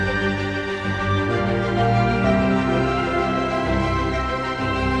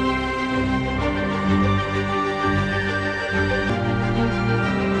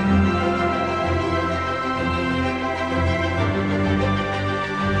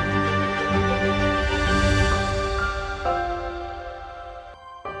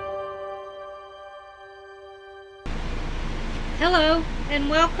Hello, and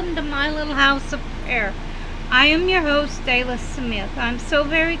welcome to my little house of prayer. I am your host, Dayla Smith. I'm so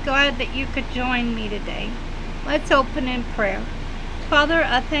very glad that you could join me today. Let's open in prayer. Father,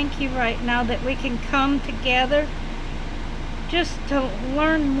 I thank you right now that we can come together just to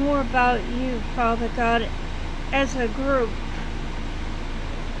learn more about you, Father God, as a group.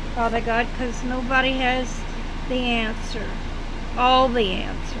 Father God, because nobody has the answer, all the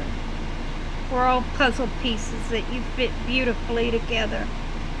answer. We're all puzzle pieces that you fit beautifully together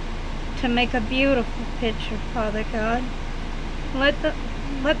to make a beautiful picture, Father God. Let the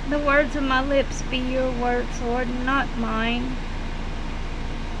words of my lips be your words, Lord, not mine.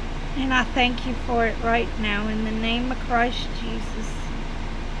 And I thank you for it right now in the name of Christ Jesus.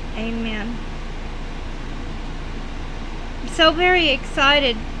 Amen. I'm so very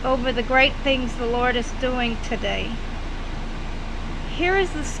excited over the great things the Lord is doing today. Here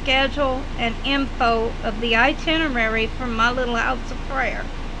is the schedule and info of the itinerary for my little house of prayer.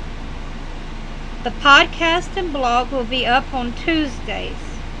 The podcast and blog will be up on Tuesdays.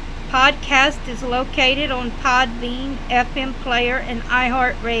 Podcast is located on Podbean, FM Player, and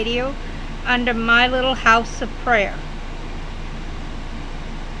iHeartRadio under My Little House of Prayer.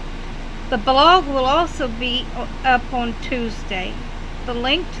 The blog will also be up on Tuesday. The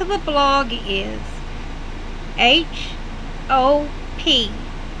link to the blog is HOPUNDERBLOOD.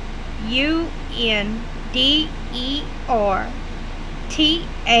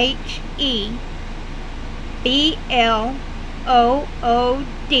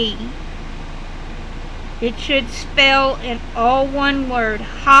 It should spell in all one word,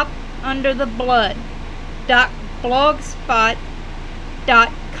 hop under the blood.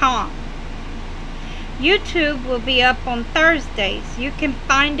 .blogspot.com. YouTube will be up on Thursdays. You can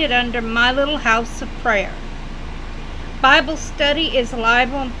find it under My Little House of Prayer. Bible study is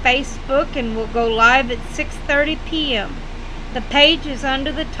live on Facebook and will go live at 6:30 p.m. The page is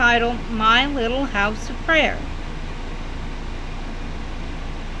under the title My Little House of Prayer.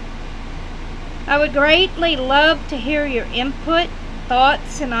 I would greatly love to hear your input,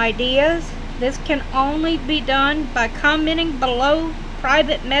 thoughts, and ideas. This can only be done by commenting below,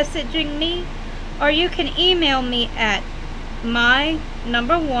 private messaging me, or you can email me at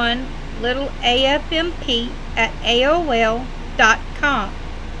my1little_afmp@aol.com.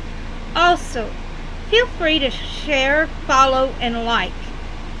 Also, feel free to share, follow, and like.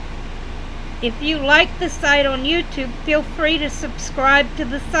 If you like the site on YouTube, feel free to subscribe to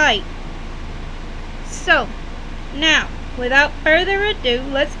the site. So, now, without further ado,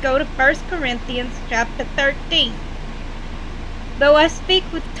 let's go to 1 Corinthians chapter 13. Though I speak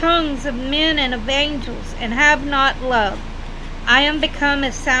with tongues of men and of angels, and have not love, I am become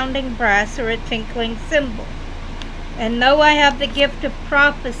a sounding brass or a tinkling cymbal. And though I have the gift of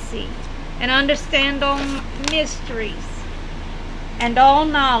prophecy, and understand all mysteries, and all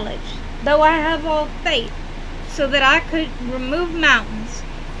knowledge, though I have all faith, so that I could remove mountains,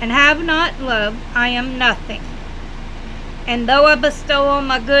 and have not love, I am nothing. And though I bestow all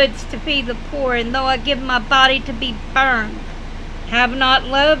my goods to feed the poor, and though I give my body to be burned, have not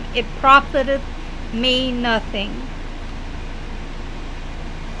love, it profiteth me nothing.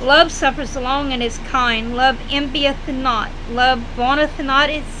 Love suffers long and is kind. Love envieth not. Love vaunteth not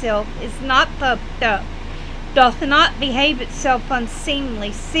itself, is not puffed up, doth not behave itself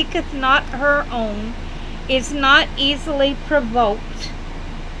unseemly, seeketh not her own, is not easily provoked,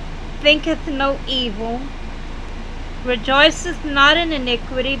 thinketh no evil, rejoiceth not in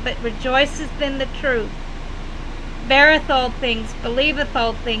iniquity, but rejoiceth in the truth, beareth all things, believeth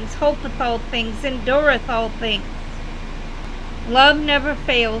all things, hopeth all things, endureth all things. Love never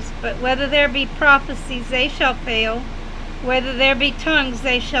fails, but whether there be prophecies, they shall fail. Whether there be tongues,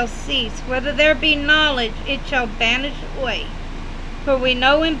 they shall cease. Whether there be knowledge, it shall vanish away. For we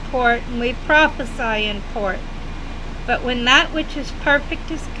know in part, and we prophesy in part. But when that which is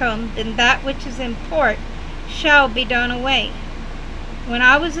perfect is come, then that which is in part shall be done away. When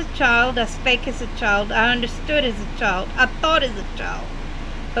I was a child, I spake as a child, I understood as a child, I thought as a child.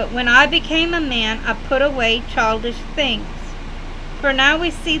 But when I became a man, I put away childish things. For now we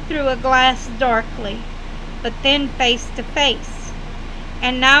see through a glass darkly, but then face to face.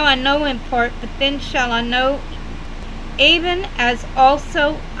 And now I know in part, but then shall I know, even as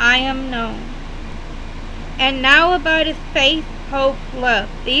also I am known. And now abideth faith, hope, love,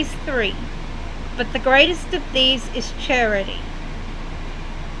 these three. But the greatest of these is charity.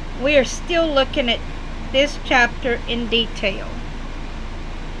 We are still looking at this chapter in detail.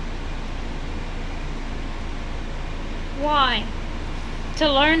 Why? To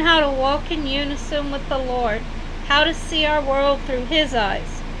learn how to walk in unison with the Lord, how to see our world through His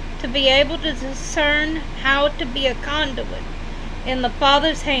eyes, to be able to discern how to be a conduit in the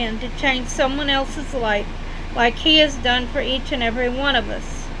Father's hand to change someone else's life like He has done for each and every one of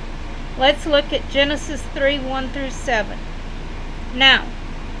us. Let's look at Genesis 3:1-7. Now,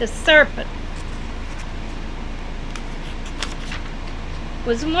 the serpent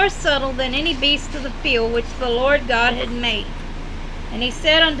was more subtle than any beast of the field which the Lord God had made. And he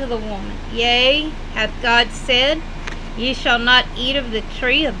said unto the woman, Yea, hath God said, Ye shall not eat of the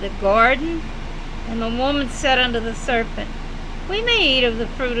tree of the garden? And the woman said unto the serpent, We may eat of the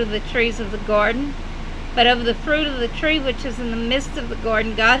fruit of the trees of the garden, but of the fruit of the tree which is in the midst of the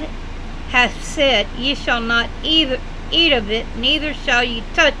garden God hath said, Ye shall not eat of it, neither shall ye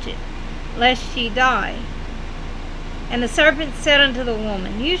touch it, lest ye die. And the serpent said unto the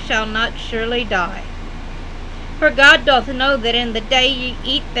woman, You shall not surely die. For God doth know that in the day ye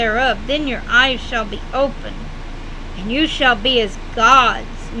eat thereof, then your eyes shall be opened, and you shall be as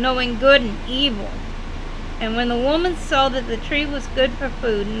gods, knowing good and evil. And when the woman saw that the tree was good for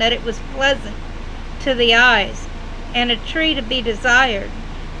food, and that it was pleasant to the eyes, and a tree to be desired,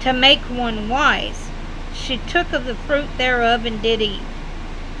 to make one wise, she took of the fruit thereof and did eat,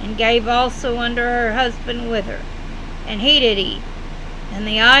 and gave also unto her husband with her, and he did eat. And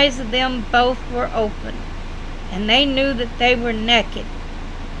the eyes of them both were opened, and they knew that they were naked.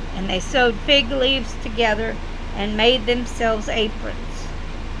 And they sewed fig leaves together, and made themselves aprons.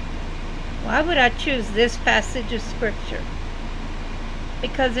 Why would I choose this passage of Scripture?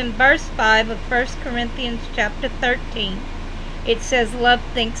 Because in verse 5 of 1 Corinthians chapter 13, it says, Love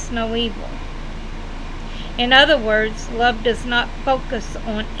thinks no evil. In other words, love does not focus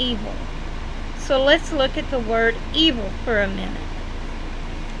on evil. So let's look at the word evil for a minute.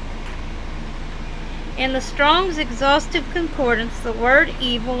 In the Strong's Exhaustive Concordance, the word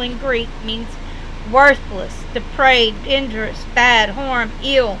evil in Greek means worthless, depraved, injurious, bad, harm,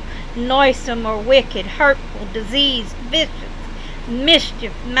 ill, noisome or wicked, hurtful, diseased, vicious,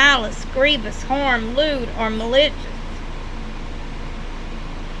 mischief, malice, grievous, harm, lewd, or malicious.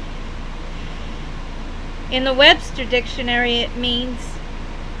 In the Webster Dictionary, it means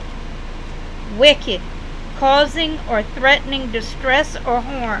wicked, causing or threatening distress or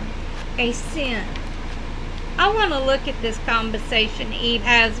harm, a sin. I want to look at this conversation Eve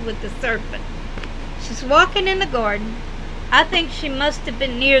has with the serpent. She's walking in the garden. I think she must have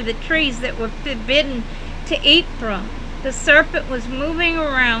been near the trees that were forbidden to eat from. The serpent was moving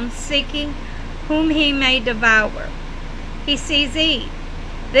around seeking whom he may devour. He sees Eve,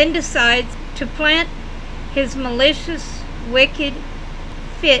 then decides to plant his malicious, wicked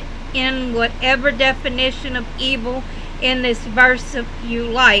fit in whatever definition of evil in this verse you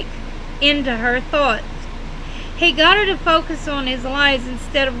like into her thoughts. He got her to focus on his lies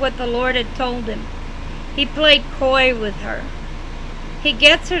instead of what the Lord had told him. He played coy with her. He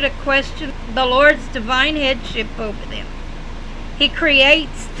gets her to question the Lord's divine headship over them. He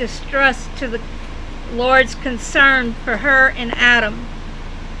creates distrust to the Lord's concern for her and Adam.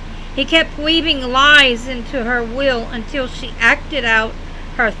 He kept weaving lies into her will until she acted out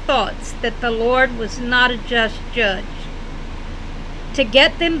her thoughts that the Lord was not a just judge. To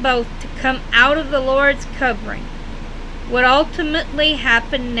get them both to come out of the Lord's covering, what ultimately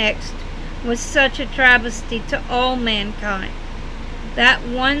happened next was such a travesty to all mankind. That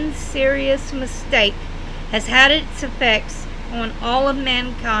one serious mistake has had its effects on all of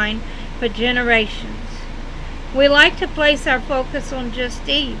mankind for generations. We like to place our focus on just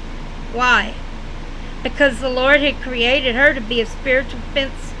Eve. Why? Because the Lord had created her to be a spiritual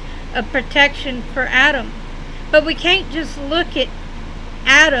fence of protection for Adam. But we can't just look at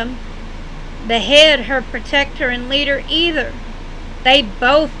Adam, the head, her protector and leader, either. They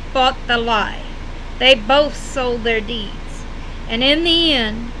both bought the lie. They both sold their deeds. And in the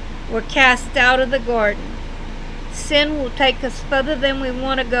end, were cast out of the garden. Sin will take us further than we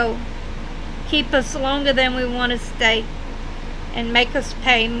want to go, keep us longer than we want to stay, and make us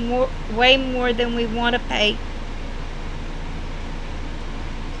pay way more than we want to pay.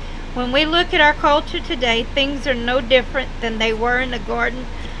 When we look at our culture today, things are no different than they were in the Garden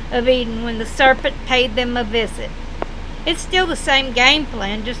of Eden when the serpent paid them a visit. It's still the same game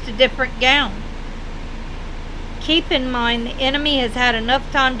plan, just a different gown. Keep in mind the enemy has had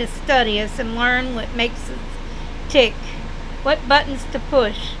enough time to study us and learn what makes us tick, what buttons to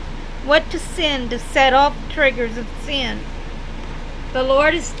push, what to send to set off triggers of sin. The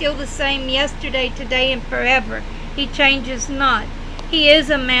Lord is still the same yesterday, today, and forever. He changes not. He is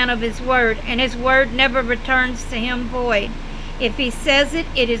a man of his word, and his word never returns to him void. If he says it,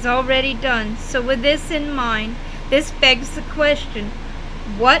 it is already done. So with this in mind, this begs the question,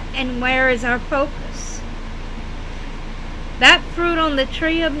 what and where is our focus? That fruit on the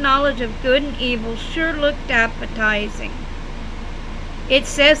tree of knowledge of good and evil sure looked appetizing. It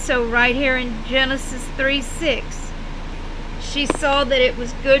says so right here in Genesis 3:6. She saw that it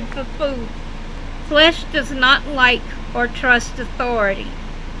was good for food. Flesh does not like or trust authority.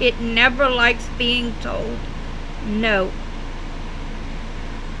 It never likes being told no.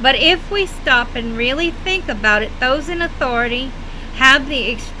 But if we stop and really think about it, those in authority have the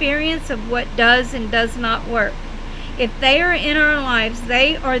experience of what does and does not work. If they are in our lives,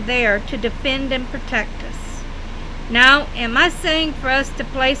 they are there to defend and protect us. Now, am I saying for us to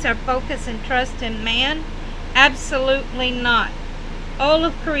place our focus and trust in man? Absolutely not. All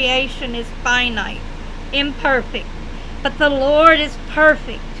of creation is finite, imperfect, but the Lord is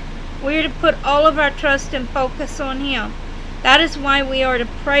perfect. We are to put all of our trust and focus on Him. That is why we are to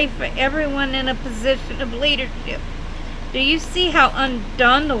pray for everyone in a position of leadership. Do you see how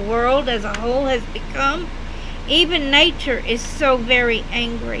undone the world as a whole has become? Even nature is so very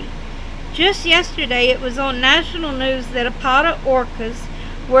angry. Just yesterday it was on national news that a pod of orcas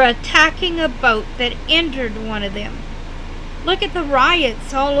were attacking a boat that injured one of them. Look at the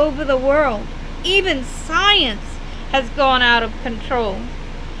riots all over the world. Even science has gone out of control.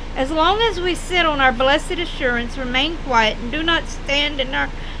 As long as we sit on our blessed assurance, remain quiet, and do not stand in our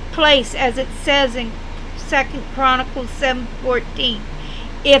place, as it says in 2 Chronicles 7:14,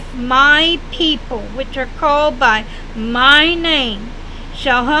 if my people, which are called by my name,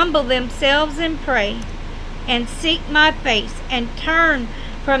 shall humble themselves and pray, and seek my face, and turn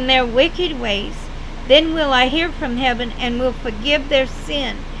from their wicked ways, then will I hear from heaven, and will forgive their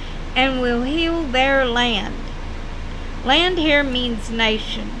sin, and will heal their land. Land here means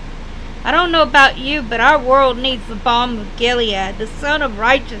nation. I don't know about you, but our world needs the balm of Gilead, the Son of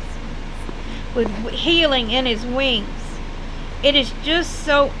Righteousness, with healing in His wings. It is just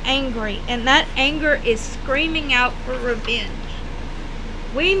so angry, and that anger is screaming out for revenge.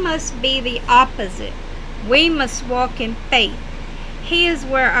 We must be the opposite. We must walk in faith. He is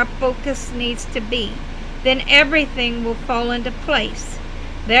where our focus needs to be. Then everything will fall into place.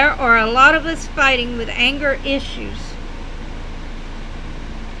 There are a lot of us fighting with anger issues.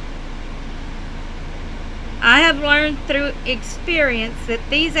 I have learned through experience that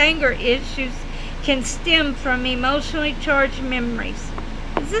these anger issues can stem from emotionally charged memories.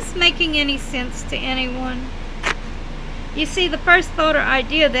 Is this making any sense to anyone? You see, the first thought or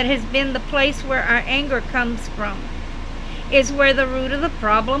idea that has been the place where our anger comes from is where the root of the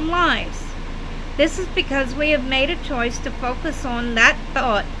problem lies. This is because we have made a choice to focus on that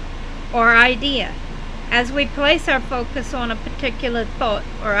thought or idea. As we place our focus on a particular thought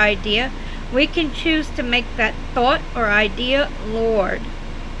or idea, we can choose to make that thought or idea Lord,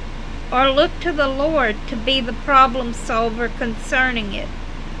 or look to the Lord to be the problem solver concerning it.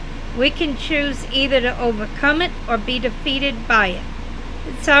 We can choose either to overcome it or be defeated by it.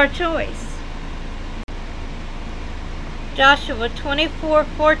 It's our choice. Joshua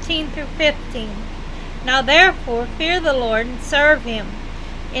 24:14-15. Now therefore fear the Lord and serve Him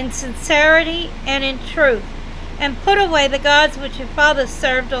in sincerity and in truth, and put away the gods which your fathers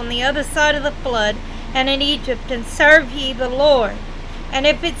served on the other side of the flood and in Egypt, and serve ye the Lord. And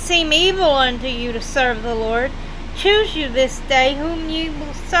if it seem evil unto you to serve the Lord, choose you this day whom ye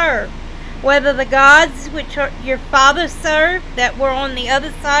will serve, whether the gods which your fathers served that were on the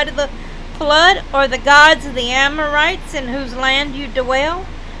other side of the flood, or the gods of the Amorites in whose land you dwell.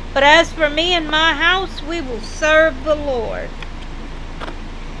 But as for me and my house, we will serve the Lord.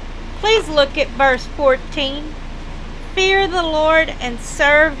 Please look at verse 14. Fear the Lord and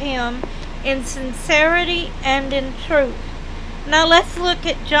serve Him in sincerity and in truth. Now let's look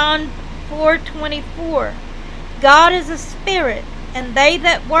at John 4:24. God is a spirit, and they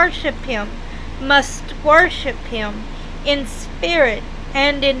that worship Him must worship Him in spirit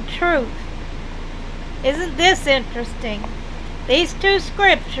and in truth. Isn't this interesting? These two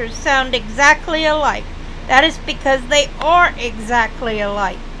scriptures sound exactly alike. That is because they are exactly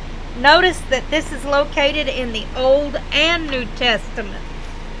alike. Notice that this is located in the Old and New Testament.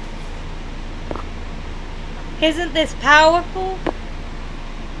 Isn't this powerful?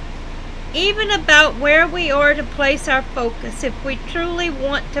 Even about where we are to place our focus, if we truly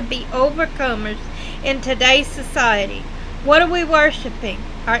want to be overcomers in today's society. What are we worshiping?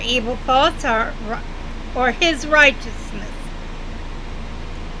 Our evil thoughts or His righteousness?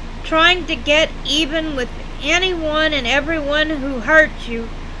 Trying to get even with anyone and everyone who hurt you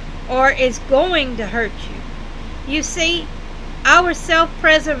or is going to hurt you. You see, our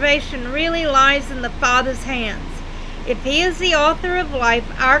self-preservation really lies in the Father's hands. If He is the author of life,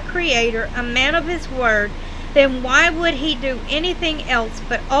 our Creator, a man of His word, then why would He do anything else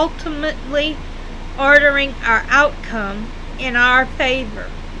but ultimately ordering our outcome in our favor?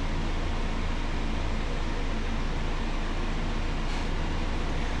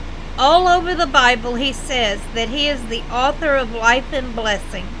 All over the Bible he says that he is the author of life and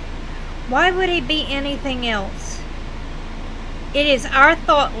blessing. Why would he be anything else? It is our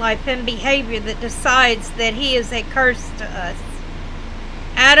thought life and behavior that decides that he is a curse to us.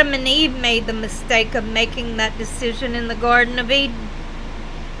 Adam and Eve made the mistake of making that decision in the Garden of Eden.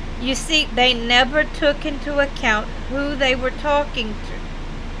 You see, they never took into account who they were talking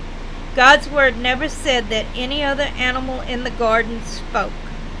to. God's word never said that any other animal in the garden spoke,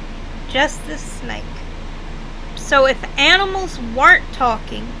 just the snake. So if animals weren't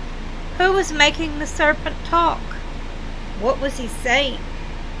talking, who was making the serpent talk? What was he saying?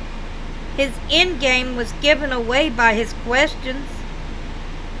 His end game was given away by his questions.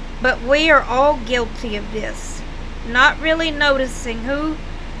 But we are all guilty of this, not really noticing who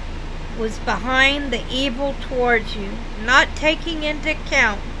was behind the evil towards you, not taking into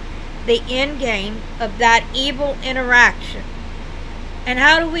account the end game of that evil interaction. And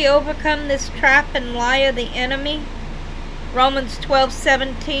how do we overcome this trap and lie of the enemy? Romans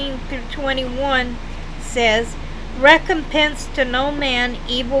 12:17 through 21 says, "Recompense to no man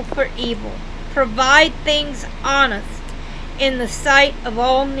evil for evil. Provide things honest in the sight of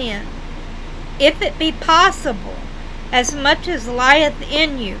all men. If it be possible, as much as lieth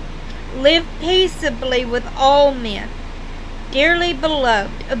in you, live peaceably with all men. Dearly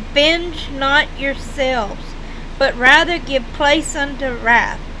beloved, avenge not yourselves, but rather give place unto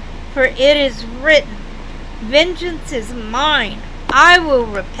wrath. For it is written, Vengeance is mine, I will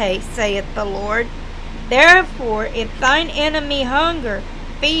repay, saith the Lord. Therefore, if thine enemy hunger,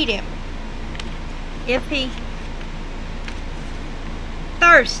 feed him. If he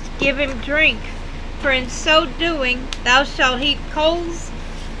thirst, give him drink. For in so doing, thou shalt heap coals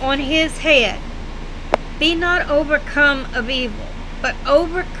on his head. Be not overcome of evil, but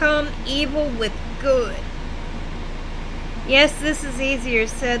overcome evil with good." Yes, this is easier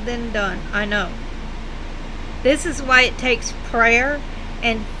said than done, I know. This is why it takes prayer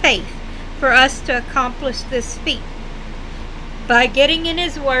and faith for us to accomplish this feat. By getting in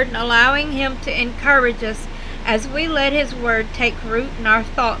his word and allowing him to encourage us as we let his word take root in our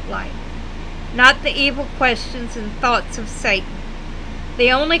thought life. Not the evil questions and thoughts of Satan.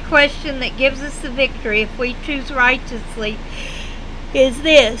 The only question that gives us the victory if we choose righteously is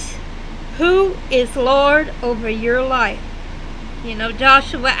this: who is Lord over your life? You know,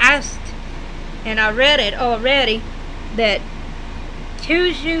 Joshua asked, and I read it already, that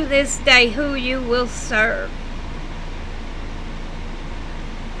choose you this day who you will serve.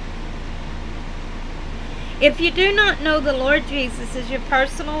 If you do not know the Lord Jesus as your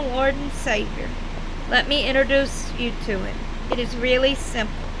personal Lord and Savior, let me introduce you to Him. It is really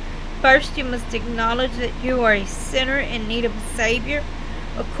simple. First, you must acknowledge that you are a sinner in need of a Savior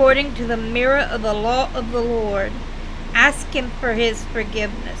according to the mirror of the law of the Lord. Ask Him for His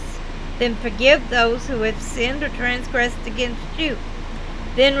forgiveness. Then forgive those who have sinned or transgressed against you.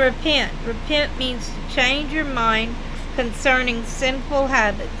 Then repent. Repent means to change your mind concerning sinful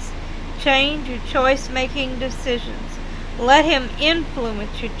habits. Change your choice-making decisions. Let Him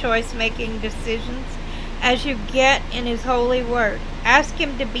influence your choice-making decisions as you get in His holy word. Ask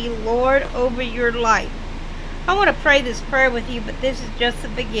Him to be Lord over your life. I want to pray this prayer with you, but this is just the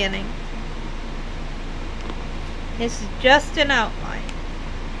beginning. This is just an outline.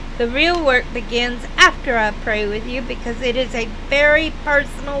 The real work begins after I pray with you, because it is a very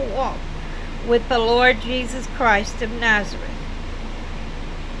personal walk with the Lord Jesus Christ of Nazareth.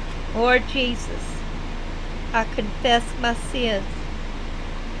 Lord Jesus, I confess my sins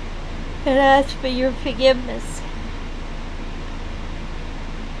and ask for your forgiveness.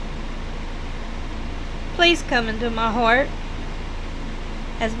 Please come into my heart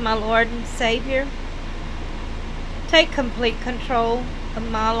as my Lord and Savior. Take complete control of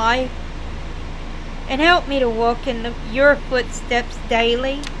my life and help me to walk in your footsteps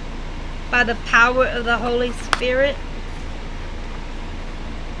daily by the power of the Holy Spirit.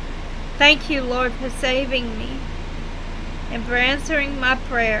 Thank you, Lord, for saving me and for answering my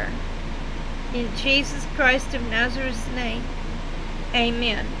prayer. In Jesus Christ of Nazareth's name,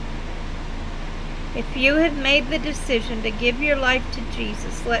 amen. If you have made the decision to give your life to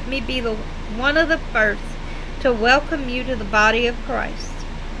Jesus, let me be one of the first to welcome you to the body of Christ.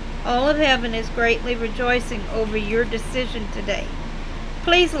 All of heaven is greatly rejoicing over your decision today.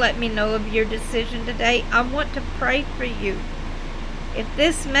 Please let me know of your decision today. I want to pray for you. If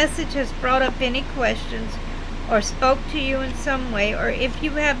this message has brought up any questions or spoke to you in some way, or if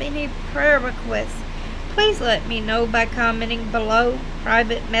you have any prayer requests, please let me know by commenting below,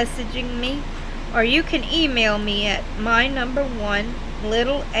 private messaging me, or you can email me at my number 1,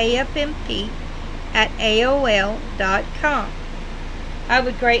 littleafmp@aol.com. I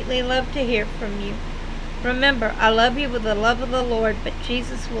would greatly love to hear from you. Remember, I love you with the love of the Lord, but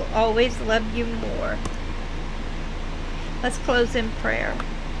Jesus will always love you more. Let's close in prayer.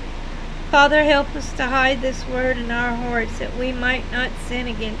 Father, help us to hide this word in our hearts that we might not sin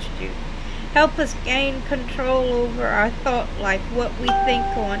against you. Help us gain control over our thought life, what we think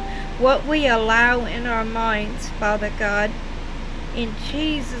on, what we allow in our minds, Father God. In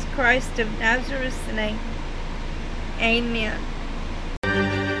Jesus Christ of Nazareth's name, amen.